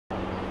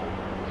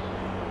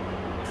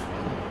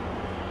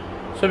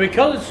So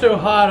because it's so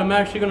hot, I'm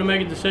actually going to make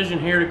a decision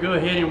here to go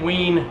ahead and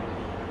wean.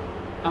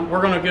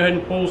 We're going to go ahead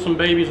and pull some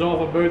babies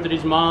off of both of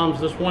these moms.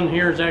 This one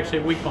here is actually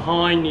a week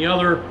behind the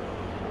other,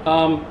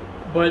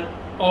 but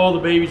all the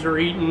babies are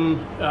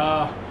eating.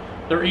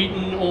 They're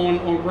eating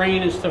on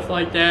grain and stuff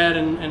like that,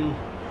 and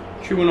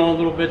chewing on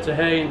little bits of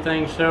hay and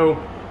things. So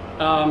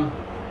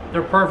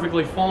they're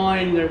perfectly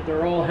fine.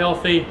 They're all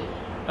healthy.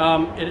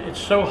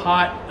 It's so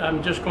hot.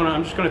 I'm just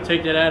gonna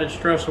take that added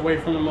stress away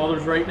from the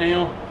mothers right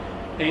now,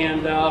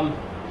 and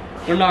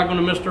they're not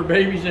gonna miss their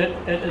babies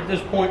at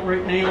this point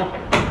right now.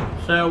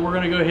 So we're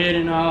gonna go ahead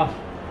and I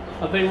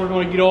think we're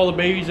gonna get all the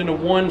babies into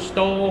one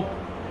stall,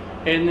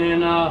 and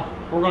then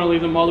we're gonna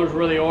leave the mothers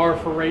where they are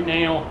for right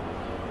now,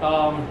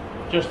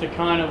 just to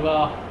kind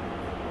of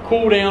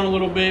cool down a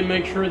little bit,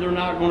 make sure they're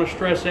not going to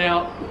stress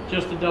out,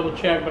 just to double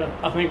check. But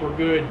I think we're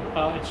good.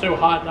 It's so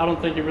hot, I don't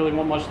think they really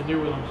want much to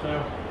do with them.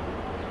 So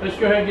let's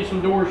go ahead and get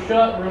some doors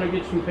shut. We're going to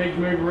get some pigs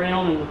moved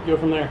around and go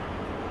from there.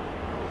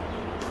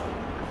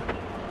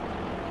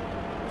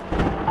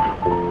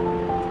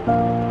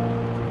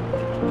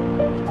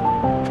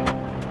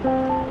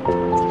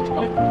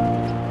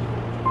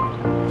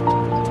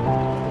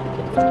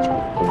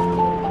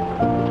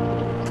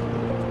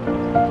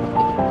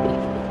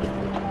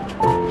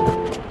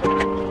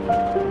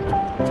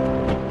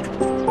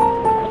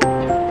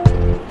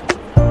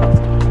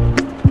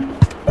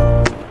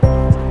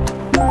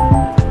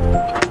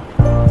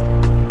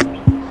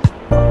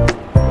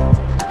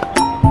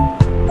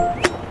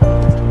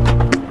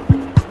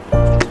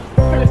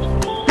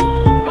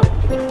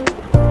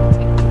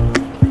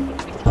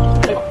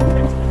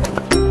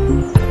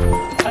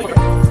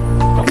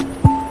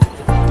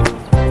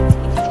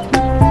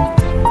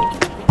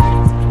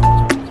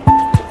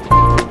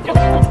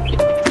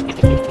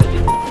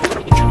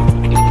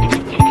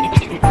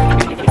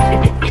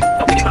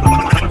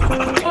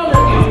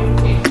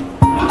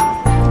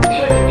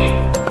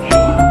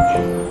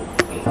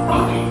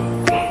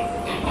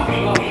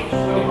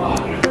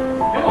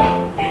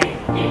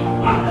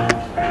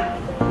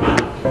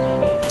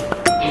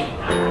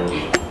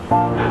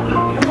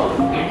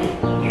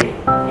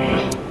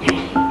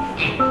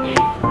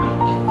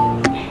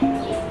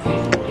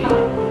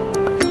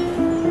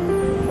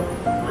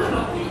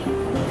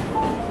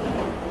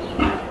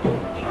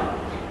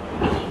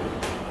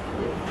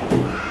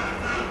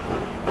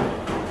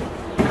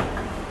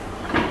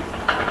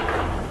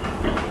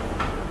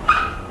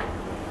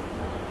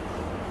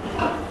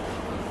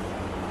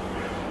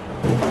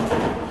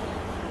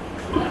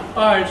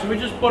 Alright, so we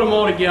just put them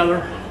all together.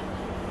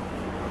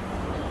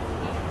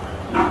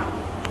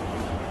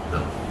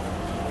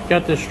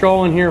 Got the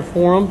straw in here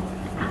for them.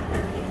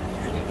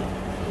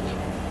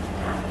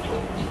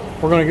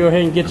 We're going to go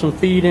ahead and get some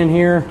feed in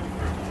here,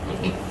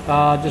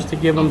 just to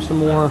give them some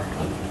more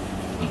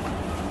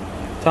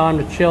time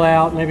to chill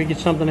out, maybe get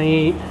something to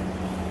eat.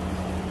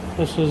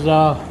 This is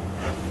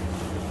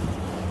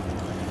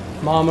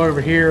Mom over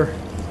here.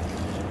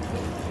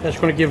 That's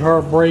going to give her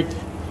a break.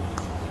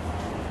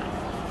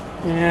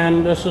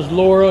 And this is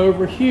Laura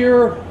over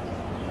here,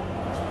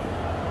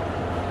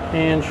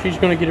 and she's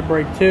going to get a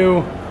break too.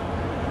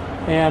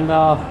 And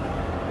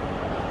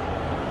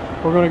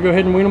we're going to go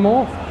ahead and wean them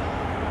off.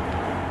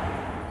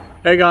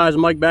 Hey guys,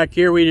 Mike back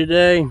here with you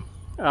today.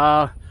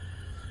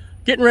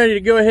 Getting ready to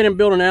go ahead and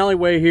build an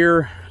alleyway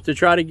here to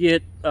try to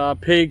get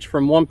pigs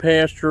from one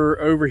pasture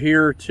over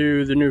here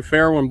to the new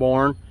Fairwind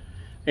barn.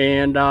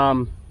 And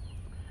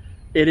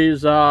it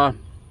is, I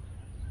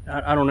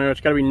don't know,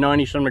 it's got to be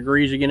 90-some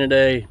degrees again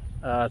today.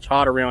 It's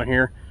hot around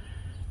here,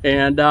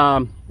 and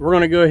we're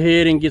going to go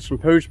ahead and get some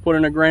posts put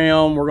in the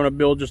ground. We're going to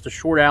build just a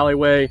short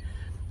alleyway,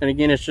 and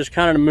again, it's just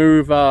kind of to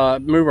move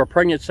our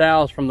pregnant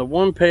sows from the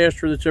one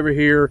pasture that's over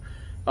here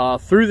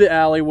through the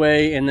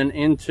alleyway and then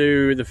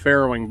into the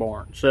farrowing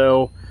barn.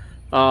 So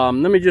let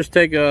me just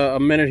take a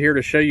minute here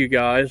to show you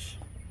guys.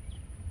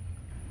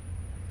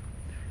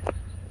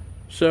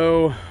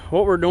 So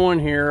what we're doing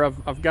here,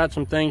 I've got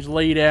some things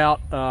laid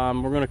out.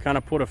 We're going to kind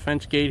of put a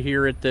fence gate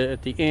here at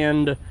the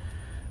end.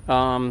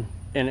 And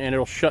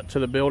it'll shut to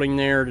the building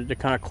there to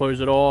kind of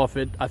close it off.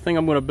 I think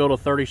I'm going to build a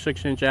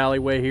 36-inch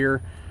alleyway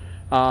here.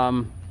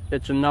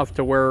 It's enough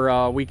to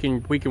where we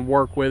can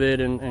work with it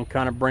and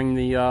kind of bring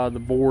the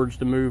boards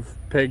to move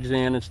pigs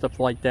in and stuff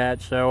like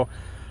that. So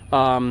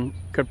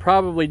could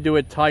probably do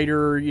it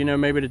tighter, you know,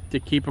 maybe to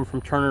keep them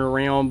from turning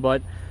around,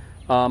 but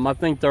I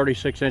think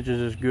 36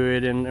 inches is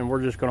good, and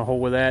we're just going to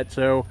hold with that.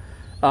 So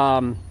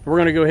we're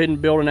going to go ahead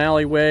and build an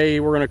alleyway.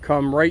 We're going to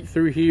come right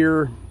through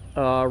here,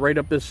 right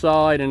up this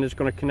side, and it's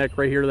going to connect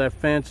right here to that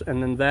fence,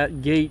 and then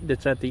that gate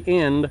that's at the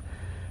end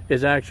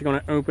is actually going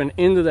to open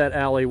into that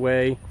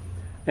alleyway.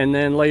 And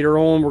then later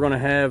on, we're going to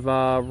have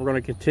we're going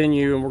to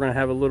continue, and we're going to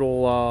have a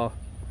little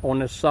on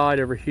this side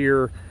over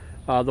here.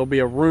 There'll be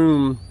a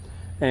room,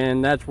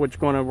 and that's what's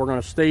we're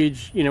going to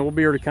stage. You know, we'll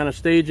be able to kind of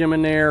stage them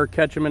in there,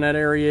 catch them in that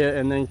area,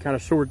 and then kind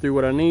of sort through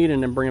what I need,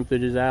 and then bring them through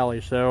this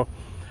alley. So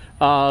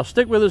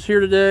stick with us here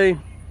today,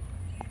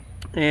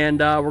 and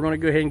we're going to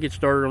go ahead and get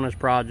started on this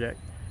project.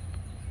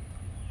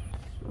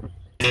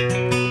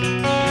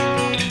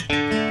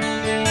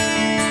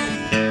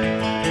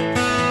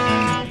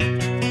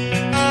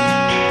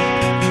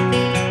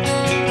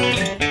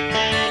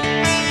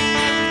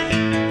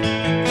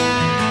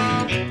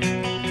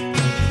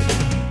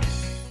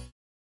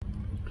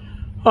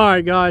 All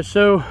right, guys,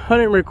 so I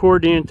didn't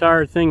record the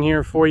entire thing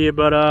here for you,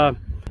 but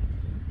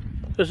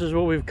this is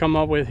what we've come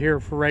up with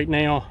here for right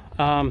now.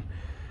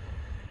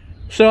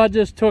 So I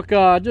just took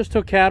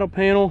cattle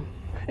panel,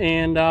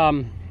 and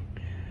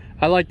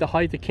I like the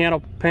height of the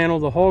cattle panel.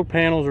 The hog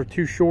panels are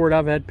too short.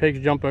 I've had pigs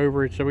jump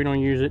over it, so we don't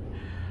use it.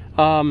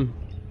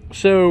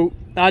 So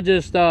I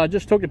just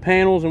took the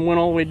panels and went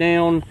all the way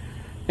down,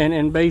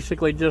 and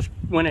basically just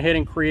went ahead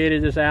and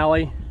created this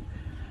alley,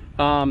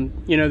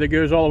 you know, that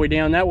goes all the way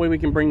down. That way we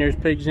can bring those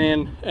pigs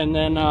in. And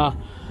then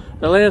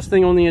the last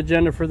thing on the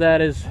agenda for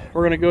that is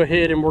we're going to go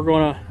ahead and we're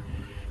going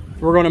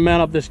to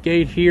mount up this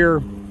gate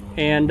here,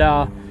 and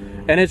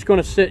it's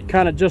going to sit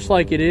kind of just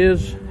like it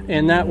is,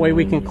 and that way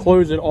we can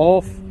close it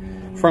off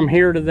from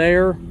here to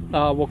there.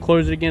 We'll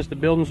close it against the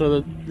building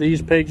so that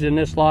these pigs in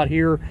this lot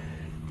here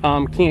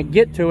can't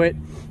get to it,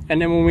 and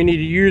then when we need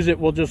to use it,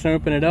 we'll just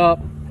open it up,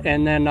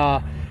 and then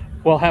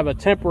we'll have a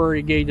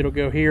temporary gate that'll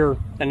go here,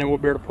 and then we'll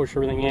be able to push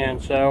everything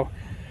in. So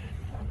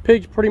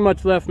pigs pretty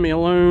much left me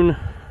alone.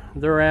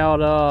 They're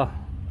out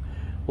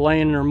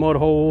laying in their mud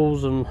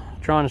holes and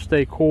trying to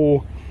stay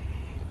cool,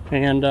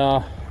 and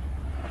all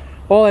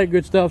that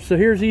good stuff. So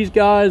here's these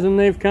guys, and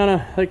they've kind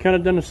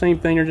of done the same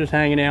thing. They're just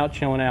hanging out,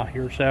 chilling out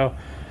here. So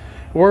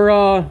we're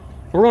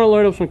gonna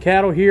load up some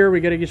cattle here. We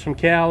got to get some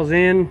cows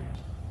in.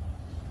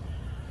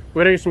 We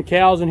got to get some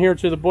cows in here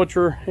to the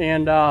butcher,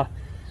 and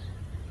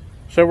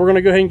so we're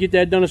gonna go ahead and get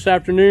that done this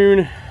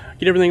afternoon.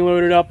 Get everything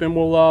loaded up, and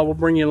we'll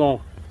bring you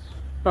along.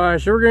 All right,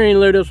 so we're going to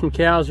load up some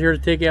cows here to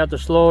take out the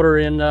slaughter,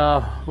 and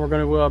we're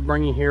going to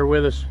bring you here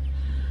with us.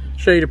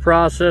 Show you the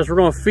process. We're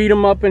going to feed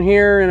them up in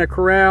here in a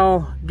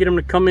corral, get them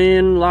to come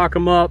in, lock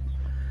them up,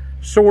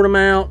 sort them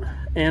out,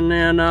 and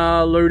then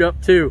load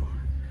up too.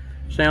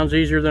 Sounds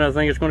easier than I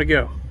think it's going to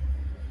go.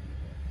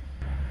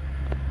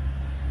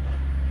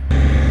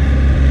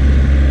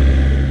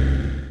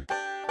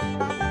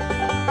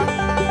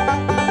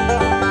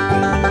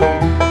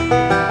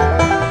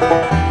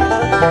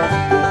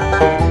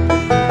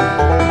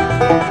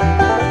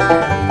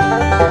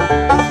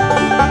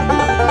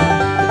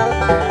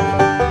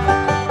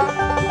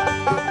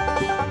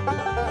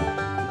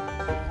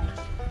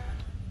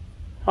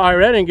 All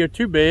right, that didn't go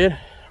too bad.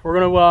 We're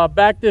gonna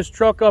back this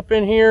truck up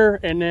in here,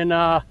 and then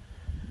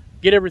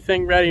get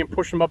everything ready and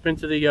push them up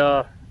into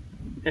the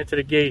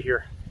gate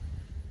here.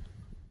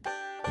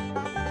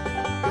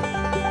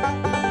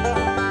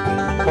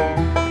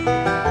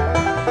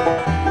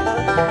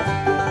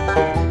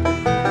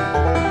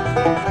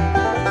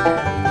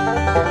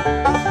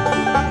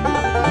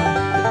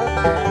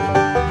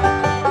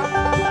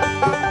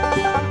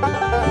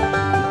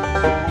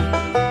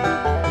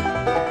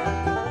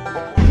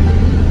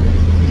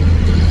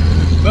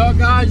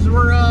 Guys,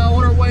 we're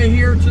on our way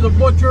here to the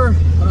butcher.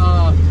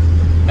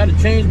 Had to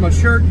change my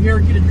shirt here,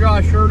 get a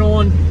dry shirt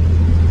on,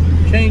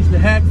 change the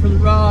hat for the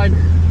ride.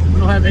 We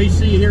don't have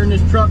AC here in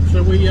this truck,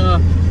 so we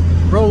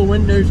roll the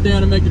windows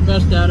down and make the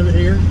best out of it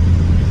here.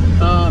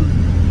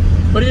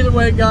 But either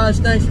way, guys,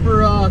 thanks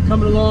for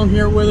coming along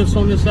here with us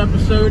on this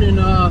episode, and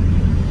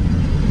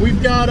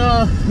we've got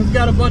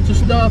a bunch of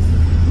stuff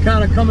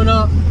kind of coming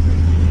up.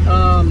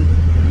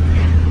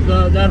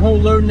 That whole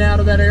loading out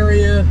of that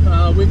area,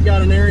 we've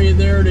got an area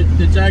there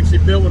that's actually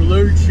built with a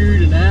load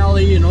chute, an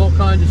alley, and all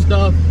kinds of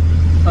stuff.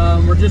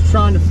 We're just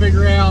trying to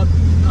figure out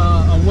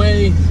a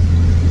way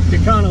to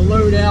kind of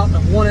load out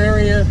of one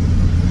area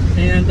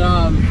and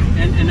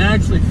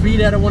actually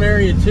feed out of one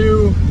area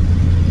too.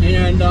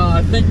 And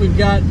I think we've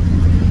got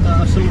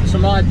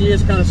some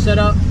ideas kind of set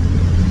up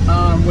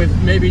with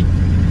maybe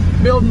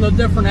building a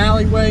different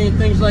alleyway and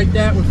things like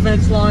that with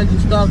fence lines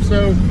and stuff.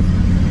 So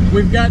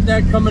we've got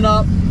that coming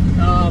up.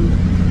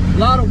 A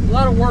lot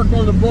of work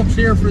on the books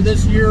here for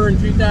this year in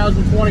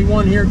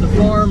 2021 here at the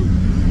farm.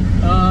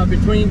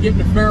 Between getting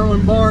the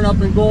Farrowing barn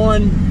up and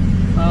going,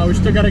 we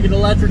still got to get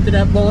electric to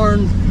that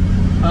barn.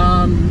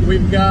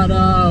 We've got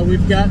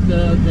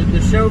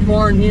the show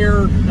barn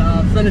here,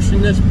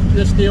 finishing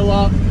this deal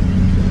up,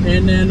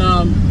 and then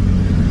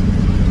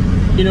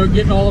you know,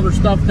 getting all of our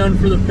stuff done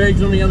for the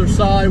pigs on the other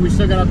side. We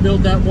still got to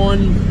build that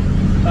one.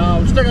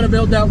 We still got to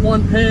build that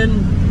one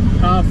pen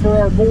for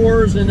our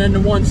boars, and then the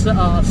one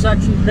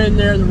section pen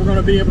there that we're going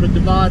to be able to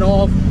divide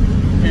off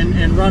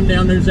and run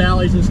down those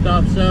alleys and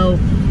stuff. So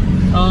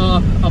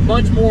a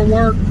bunch more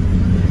work.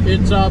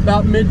 It's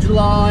about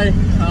mid-July.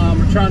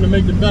 We're trying to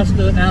make the best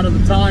out of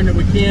the time that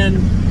we can.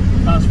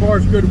 As far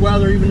as good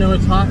weather, even though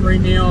it's hot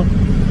right now,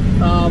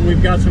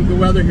 we've got some good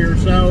weather here.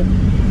 So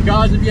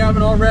guys, if you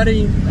haven't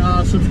already,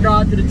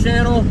 subscribe to the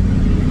channel,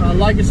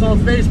 like us on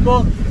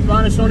Facebook,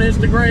 find us on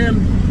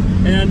Instagram,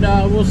 and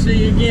we'll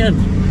see you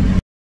again.